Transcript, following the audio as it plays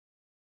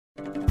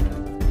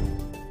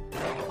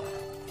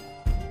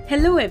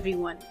Hello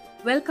everyone,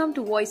 welcome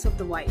to Voice of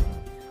the Wild,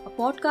 a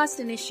podcast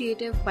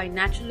initiative by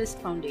Naturalist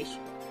Foundation.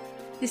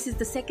 This is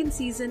the second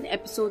season,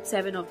 episode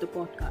 7 of the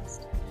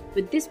podcast.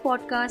 With this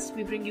podcast,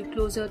 we bring you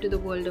closer to the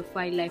world of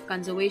wildlife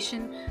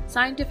conservation,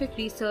 scientific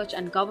research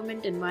and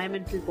government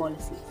environmental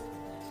policies.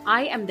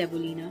 I am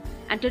Debolina,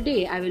 and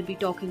today I will be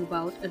talking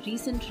about a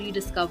recent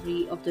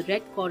rediscovery of the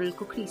red coral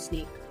Kukri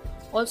snake,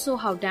 also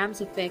how dams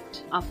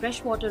affect our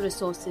freshwater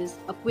resources,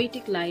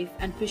 aquatic life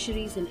and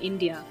fisheries in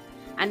India.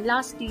 And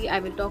lastly, I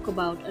will talk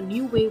about a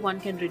new way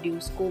one can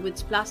reduce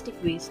COVID's plastic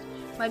waste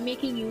by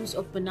making use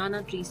of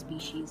banana tree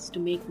species to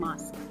make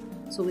masks.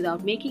 So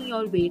without making you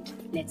all wait,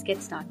 let's get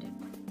started.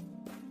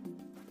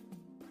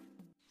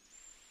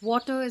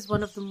 Water is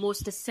one of the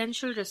most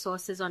essential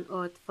resources on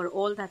Earth for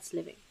all that's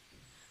living.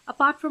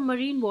 Apart from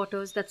marine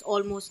waters, that's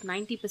almost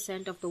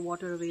 90% of the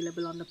water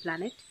available on the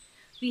planet,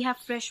 we have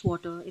fresh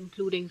water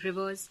including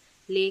rivers,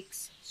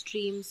 lakes,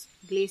 streams,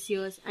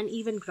 glaciers and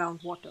even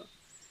groundwater.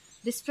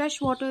 This fresh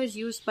water is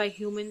used by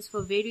humans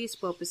for various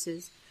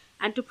purposes,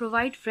 and to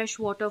provide fresh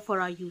water for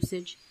our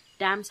usage,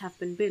 dams have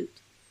been built.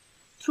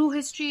 Through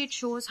history, it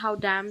shows how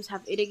dams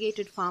have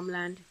irrigated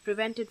farmland,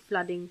 prevented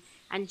flooding,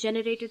 and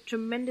generated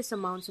tremendous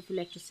amounts of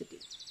electricity.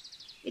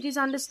 It is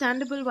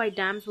understandable why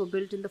dams were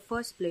built in the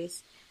first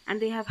place,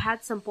 and they have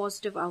had some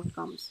positive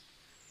outcomes.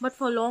 But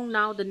for long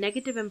now, the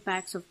negative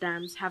impacts of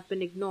dams have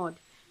been ignored,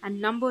 and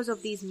numbers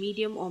of these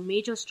medium or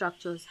major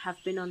structures have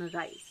been on a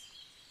rise.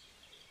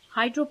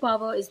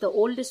 Hydropower is the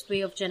oldest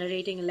way of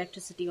generating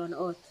electricity on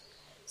Earth.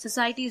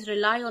 Societies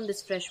rely on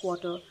this fresh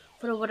water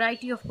for a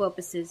variety of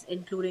purposes,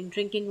 including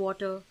drinking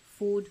water,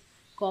 food,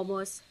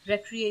 commerce,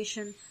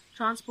 recreation,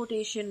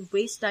 transportation,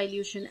 waste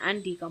dilution,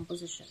 and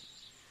decomposition.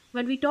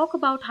 When we talk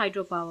about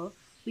hydropower,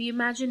 we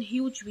imagine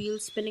huge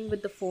wheels spinning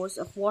with the force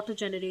of water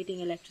generating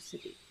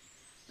electricity.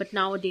 But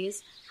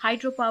nowadays,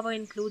 hydropower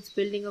includes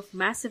building of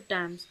massive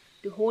dams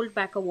to hold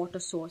back a water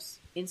source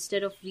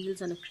instead of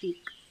wheels on a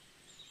creek.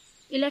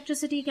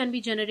 Electricity can be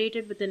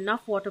generated with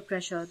enough water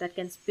pressure that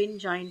can spin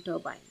giant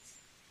turbines.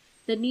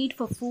 The need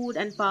for food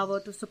and power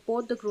to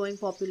support the growing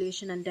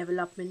population and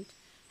development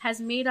has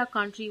made our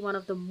country one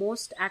of the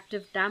most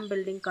active dam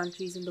building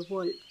countries in the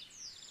world,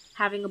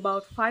 having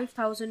about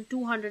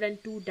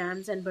 5,202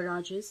 dams and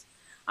barrages,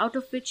 out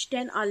of which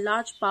 10 are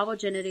large power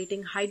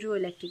generating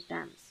hydroelectric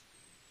dams.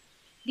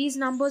 These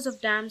numbers of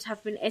dams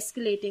have been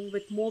escalating,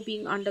 with more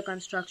being under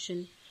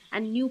construction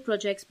and new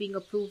projects being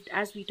approved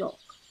as we talk.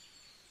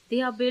 They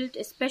are built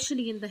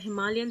especially in the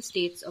Himalayan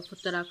states of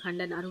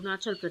Uttarakhand and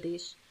Arunachal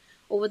Pradesh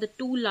over the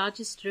two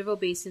largest river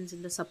basins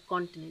in the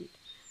subcontinent,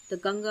 the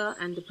Ganga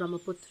and the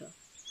Brahmaputra.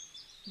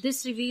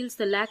 This reveals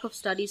the lack of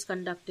studies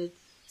conducted,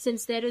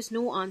 since there is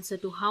no answer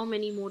to how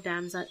many more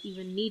dams are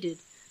even needed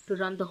to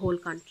run the whole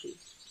country.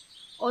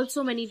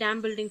 Also, many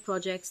dam building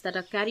projects that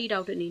are carried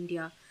out in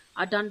India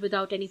are done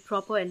without any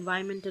proper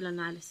environmental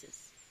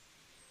analysis.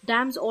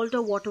 Dams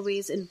alter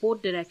waterways in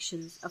both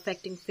directions,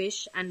 affecting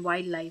fish and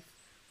wildlife,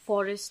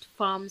 forest,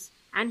 farms,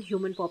 and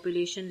human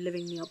population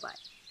living nearby.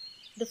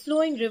 The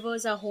flowing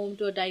rivers are home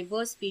to a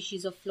diverse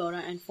species of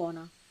flora and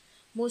fauna.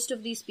 Most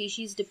of these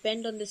species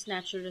depend on this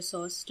natural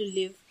resource to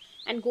live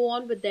and go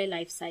on with their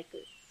life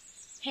cycle.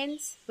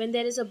 Hence, when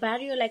there is a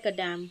barrier like a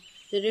dam,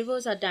 the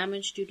rivers are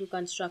damaged due to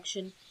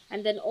construction,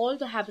 and then all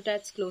the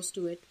habitats close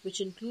to it, which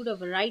include a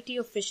variety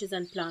of fishes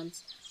and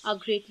plants, are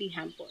greatly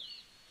hampered.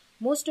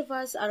 Most of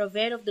us are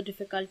aware of the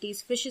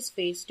difficulties fishes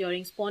face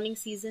during spawning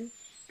season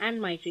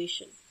and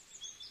migration.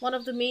 One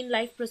of the main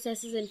life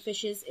processes in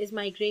fishes is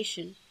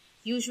migration,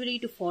 usually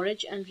to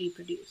forage and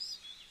reproduce.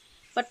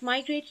 But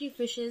migratory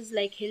fishes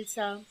like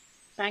hilsa,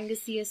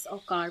 pangasius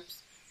or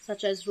carps,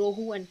 such as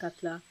rohu and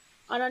katla,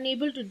 are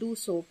unable to do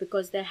so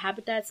because their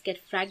habitats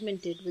get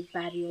fragmented with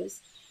barriers,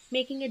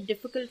 making it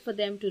difficult for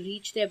them to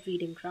reach their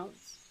breeding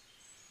grounds.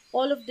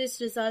 All of this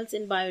results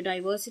in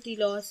biodiversity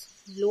loss,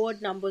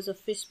 lowered numbers of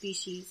fish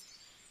species,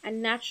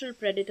 and natural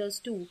predators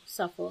too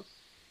suffer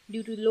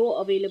due to low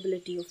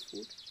availability of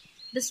food.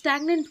 The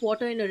stagnant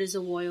water in a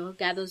reservoir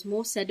gathers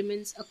more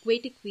sediments,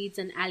 aquatic weeds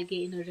and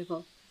algae in a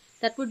river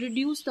that would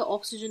reduce the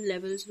oxygen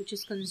levels which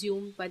is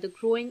consumed by the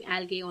growing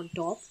algae on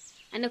top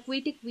and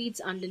aquatic weeds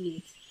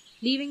underneath,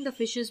 leaving the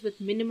fishes with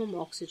minimum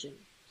oxygen,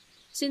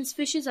 since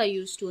fishes are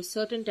used to a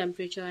certain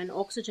temperature and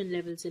oxygen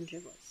levels in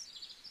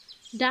rivers.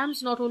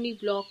 Dams not only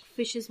block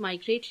fishes'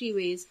 migratory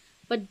ways,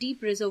 but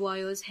deep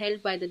reservoirs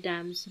held by the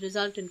dams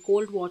result in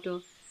cold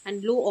water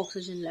and low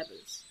oxygen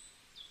levels.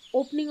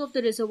 Opening of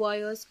the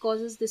reservoirs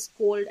causes this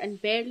cold and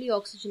barely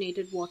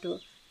oxygenated water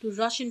to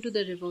rush into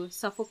the river,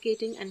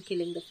 suffocating and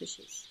killing the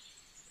fishes.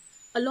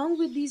 Along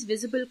with these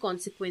visible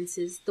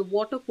consequences, the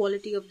water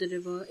quality of the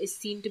river is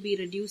seen to be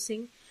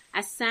reducing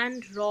as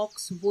sand,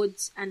 rocks,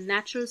 woods, and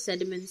natural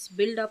sediments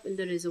build up in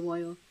the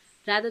reservoir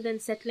rather than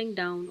settling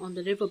down on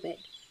the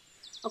riverbed.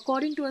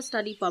 According to a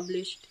study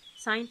published,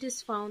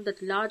 scientists found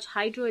that large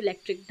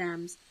hydroelectric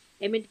dams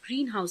emit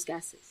greenhouse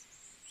gases,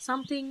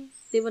 something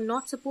they were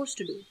not supposed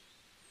to do.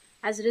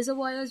 As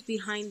reservoirs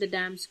behind the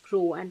dams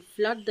grow and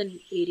flood the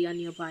area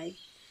nearby,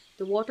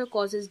 the water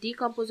causes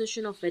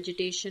decomposition of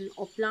vegetation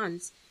or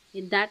plants,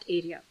 in that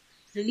area,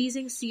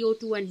 releasing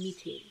CO2 and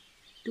methane,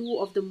 two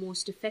of the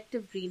most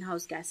effective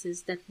greenhouse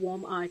gases that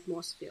warm our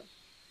atmosphere.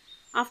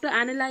 After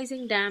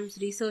analyzing dams,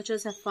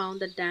 researchers have found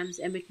that dams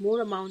emit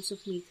more amounts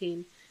of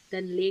methane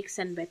than lakes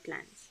and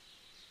wetlands.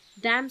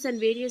 Dams and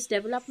various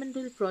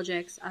developmental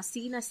projects are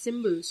seen as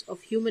symbols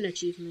of human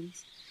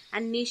achievements,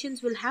 and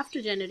nations will have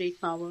to generate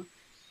power,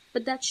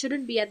 but that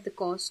shouldn't be at the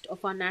cost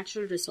of our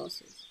natural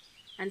resources.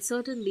 And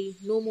certainly,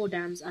 no more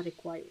dams are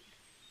required.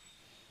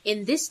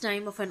 In this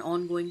time of an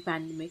ongoing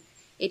pandemic,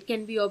 it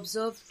can be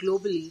observed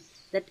globally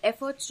that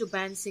efforts to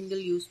ban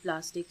single-use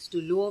plastics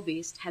to lower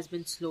waste has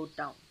been slowed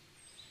down.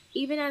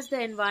 Even as the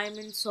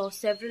environment saw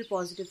several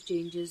positive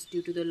changes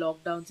due to the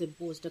lockdowns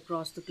imposed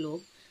across the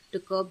globe to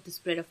curb the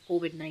spread of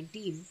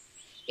COVID-19,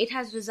 it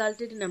has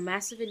resulted in a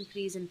massive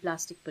increase in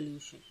plastic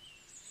pollution.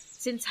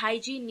 Since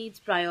hygiene needs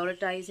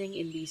prioritizing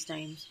in these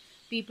times,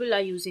 people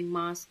are using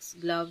masks,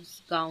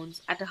 gloves,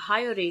 gowns at a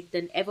higher rate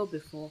than ever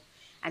before,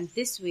 and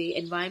this way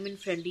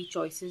environment-friendly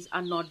choices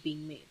are not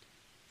being made.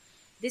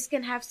 This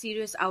can have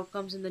serious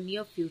outcomes in the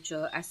near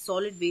future as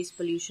solid waste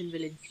pollution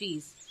will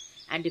increase,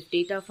 and if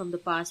data from the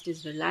past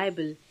is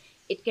reliable,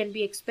 it can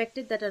be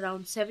expected that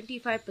around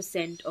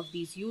 75% of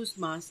these used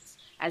masks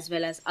as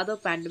well as other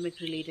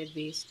pandemic-related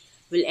waste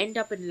will end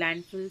up in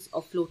landfills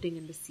or floating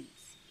in the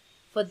seas.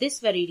 For this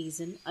very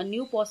reason, a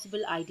new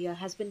possible idea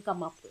has been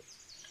come up with.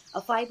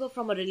 A fiber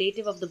from a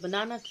relative of the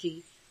banana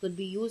tree could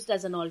be used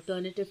as an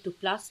alternative to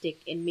plastic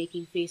in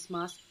making face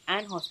masks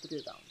and hospital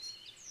gowns.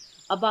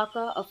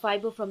 Abaca, a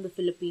fiber from the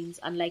Philippines,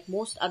 unlike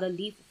most other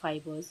leaf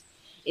fibers,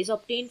 is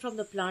obtained from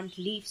the plant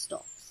leaf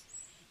stalks.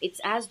 It's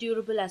as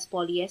durable as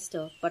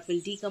polyester but will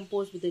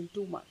decompose within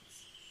 2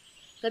 months.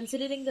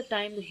 Considering the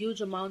time the huge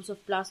amounts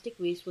of plastic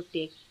waste would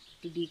take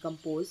to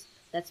decompose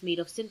that's made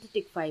of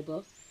synthetic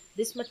fiber,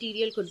 this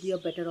material could be a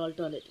better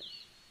alternative.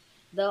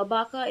 The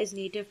abaca is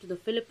native to the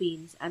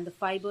Philippines and the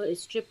fiber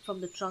is stripped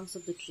from the trunks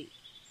of the tree.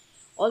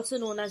 Also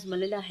known as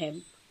Manila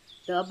hemp,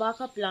 the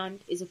abaca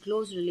plant is a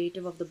close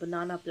relative of the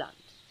banana plant.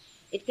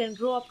 It can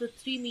grow up to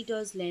 3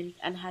 meters length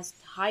and has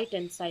high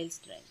tensile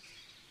strength.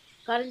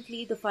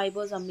 Currently, the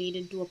fibers are made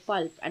into a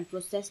pulp and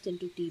processed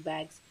into tea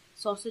bags,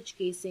 sausage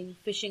casing,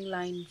 fishing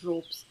line,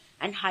 ropes,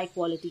 and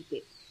high-quality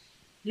paper.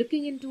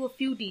 Looking into a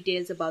few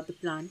details about the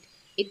plant,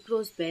 it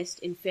grows best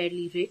in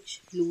fairly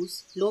rich,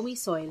 loose, loamy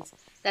soils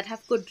that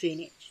have good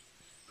drainage.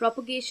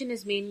 Propagation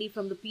is mainly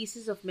from the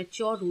pieces of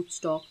mature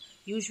rootstock,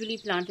 usually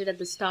planted at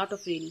the start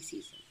of rainy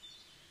season.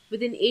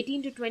 Within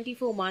 18 to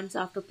 24 months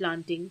after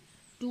planting,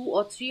 2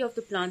 or 3 of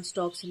the plant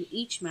stalks in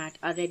each mat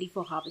are ready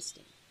for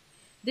harvesting.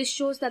 This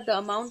shows that the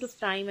amount of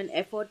time and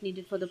effort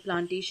needed for the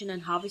plantation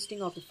and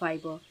harvesting of the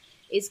fiber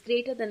is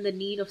greater than the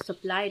need of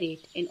supply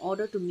rate in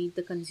order to meet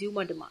the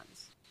consumer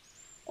demands.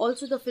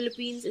 Also, the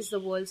Philippines is the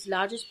world's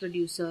largest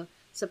producer,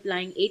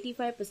 supplying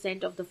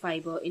 85% of the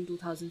fiber in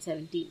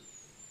 2017.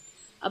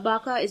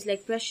 Abaca is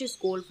like precious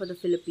gold for the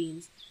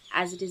Philippines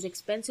as it is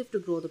expensive to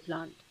grow the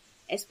plant,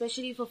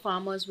 especially for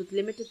farmers with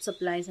limited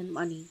supplies and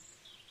money.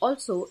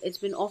 Also, it's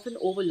been often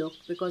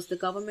overlooked because the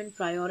government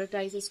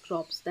prioritizes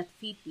crops that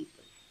feed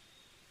people.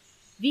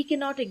 We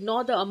cannot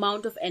ignore the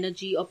amount of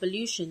energy or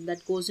pollution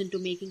that goes into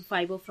making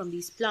fiber from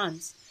these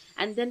plants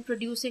and then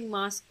producing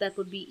masks that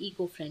would be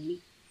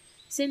eco-friendly.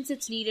 Since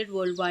it's needed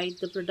worldwide,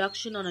 the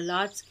production on a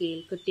large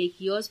scale could take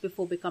years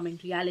before becoming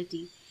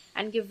reality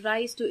and give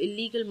rise to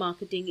illegal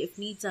marketing if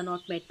needs are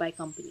not met by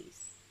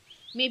companies.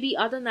 Maybe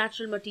other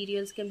natural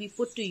materials can be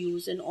put to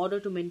use in order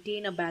to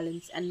maintain a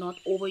balance and not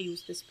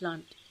overuse this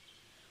plant.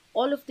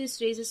 All of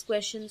this raises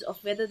questions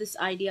of whether this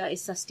idea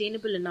is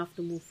sustainable enough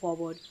to move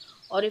forward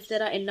or if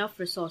there are enough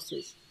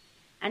resources,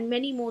 and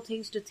many more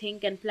things to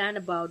think and plan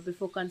about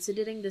before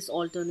considering this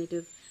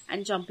alternative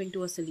and jumping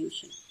to a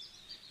solution.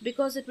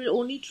 Because it will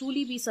only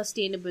truly be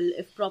sustainable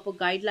if proper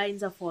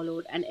guidelines are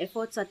followed and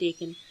efforts are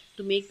taken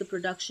to make the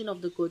production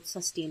of the goods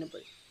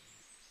sustainable.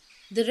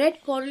 The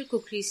red coral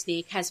kukri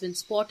snake has been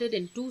spotted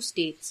in 2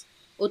 states,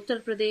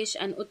 Uttar Pradesh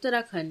and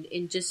Uttarakhand,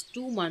 in just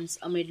 2 months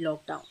amid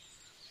lockdown.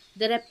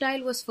 The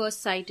reptile was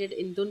first sighted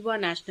in Dundwa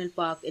National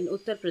Park in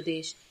Uttar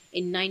Pradesh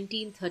in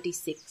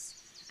 1936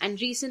 and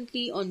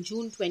recently on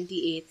June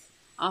 28th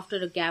after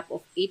a gap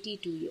of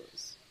 82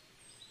 years.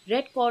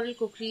 Red coral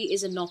kukri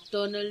is a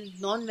nocturnal,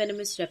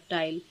 non-venomous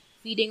reptile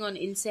feeding on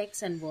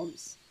insects and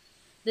worms.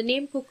 The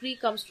name kukri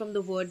comes from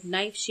the word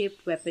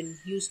knife-shaped weapon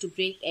used to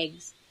break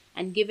eggs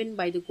and given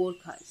by the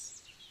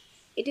Gorkhas.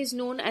 It is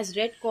known as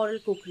red coral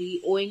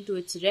kukri owing to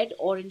its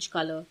red-orange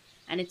color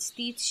and its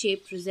teeth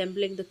shaped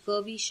resembling the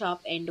curvy sharp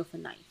end of a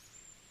knife.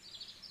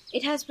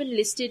 It has been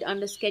listed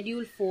under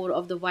Schedule 4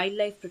 of the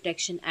Wildlife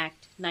Protection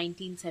Act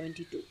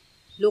 1972.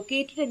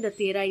 Located in the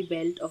Terai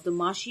belt of the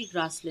marshy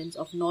grasslands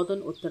of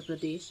northern Uttar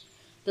Pradesh,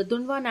 the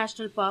Dundwa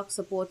National Park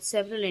supports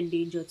several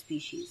endangered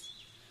species.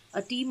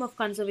 A team of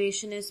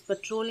conservationists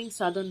patrolling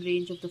southern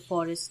range of the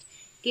forest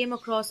came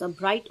across a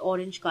bright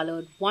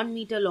orange-colored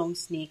 1-meter-long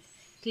snake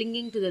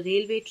clinging to the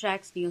railway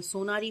tracks near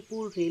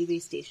Sonaripur railway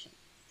station.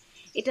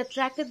 It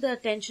attracted the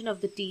attention of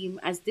the team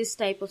as this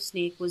type of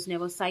snake was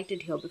never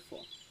sighted here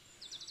before.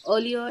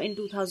 Earlier in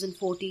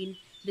 2014,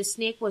 This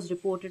snake was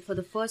reported for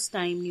the first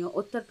time near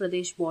Uttar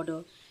Pradesh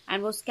border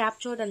and was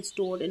captured and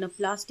stored in a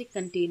plastic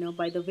container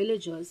by the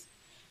villagers,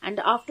 and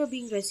after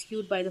being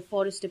rescued by the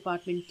forest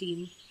department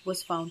team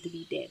was found to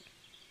be dead.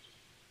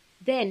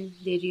 Then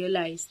they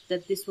realized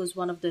that this was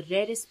one of the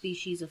rarest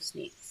species of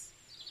snakes.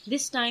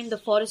 This time the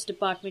forest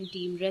department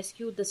team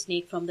rescued the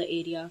snake from the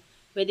area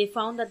where they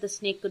found that the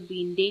snake could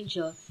be in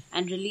danger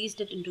and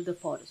released it into the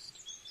forest.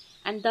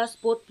 And thus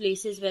both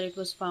places where it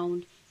was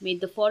found made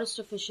the forest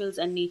officials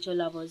and nature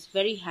lovers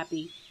very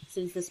happy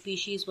since the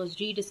species was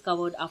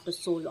rediscovered after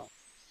so long.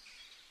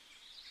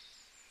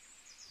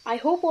 I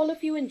hope all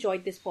of you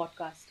enjoyed this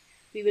podcast.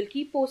 We will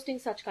keep posting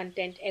such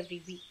content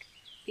every week.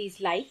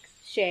 Please like,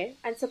 share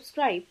and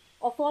subscribe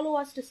or follow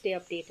us to stay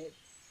updated.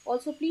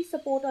 Also, please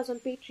support us on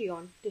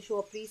Patreon to show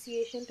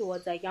appreciation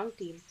towards our young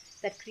team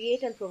that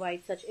create and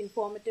provide such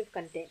informative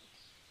content.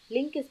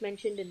 Link is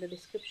mentioned in the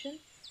description.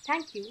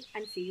 Thank you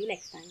and see you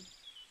next time.